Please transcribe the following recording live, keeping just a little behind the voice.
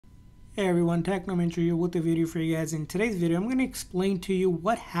Hey everyone, Technomentary here with a video for you guys. In today's video, I'm going to explain to you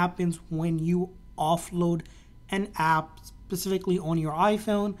what happens when you offload an app specifically on your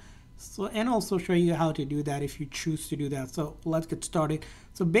iPhone. And also show you how to do that if you choose to do that. So let's get started.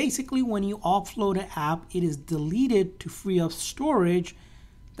 So basically, when you offload an app, it is deleted to free up storage.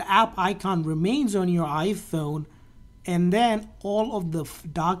 The app icon remains on your iPhone, and then all of the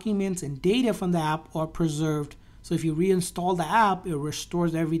documents and data from the app are preserved. So if you reinstall the app, it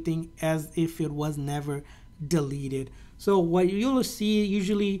restores everything as if it was never deleted. So what you'll see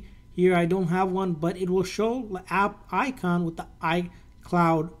usually here, I don't have one, but it will show the app icon with the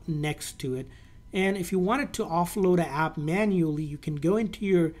iCloud next to it. And if you wanted to offload an app manually, you can go into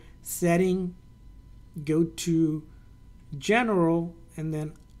your setting, go to General, and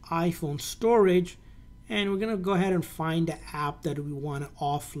then iPhone storage. And we're going to go ahead and find the app that we want to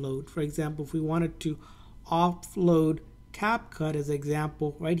offload. For example, if we wanted to offload CapCut as an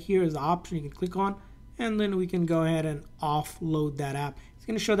example, right here is the option you can click on, and then we can go ahead and offload that app. It's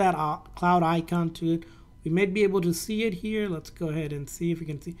going to show that cloud icon to it. We might be able to see it here. Let's go ahead and see if we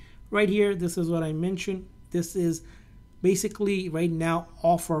can see. Right here, this is what I mentioned. This is basically right now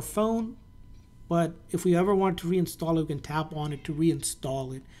off our phone, but if we ever want to reinstall it, we can tap on it to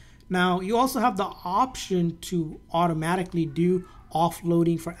reinstall it. Now, you also have the option to automatically do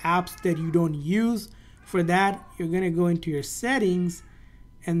offloading for apps that you don't use. For that, you're going to go into your settings,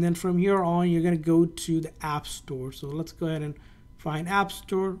 and then from here on, you're going to go to the App Store. So let's go ahead and find App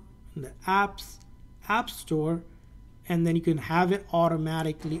Store, and the App Store, and then you can have it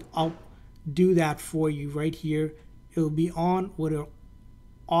automatically do that for you right here. It will be on with a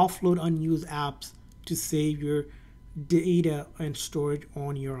offload unused apps to save your data and storage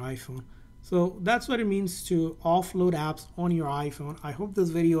on your iPhone. So that's what it means to offload apps on your iPhone. I hope this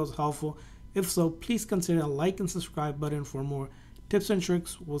video was helpful. If so, please consider a like and subscribe button for more tips and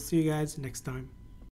tricks. We'll see you guys next time.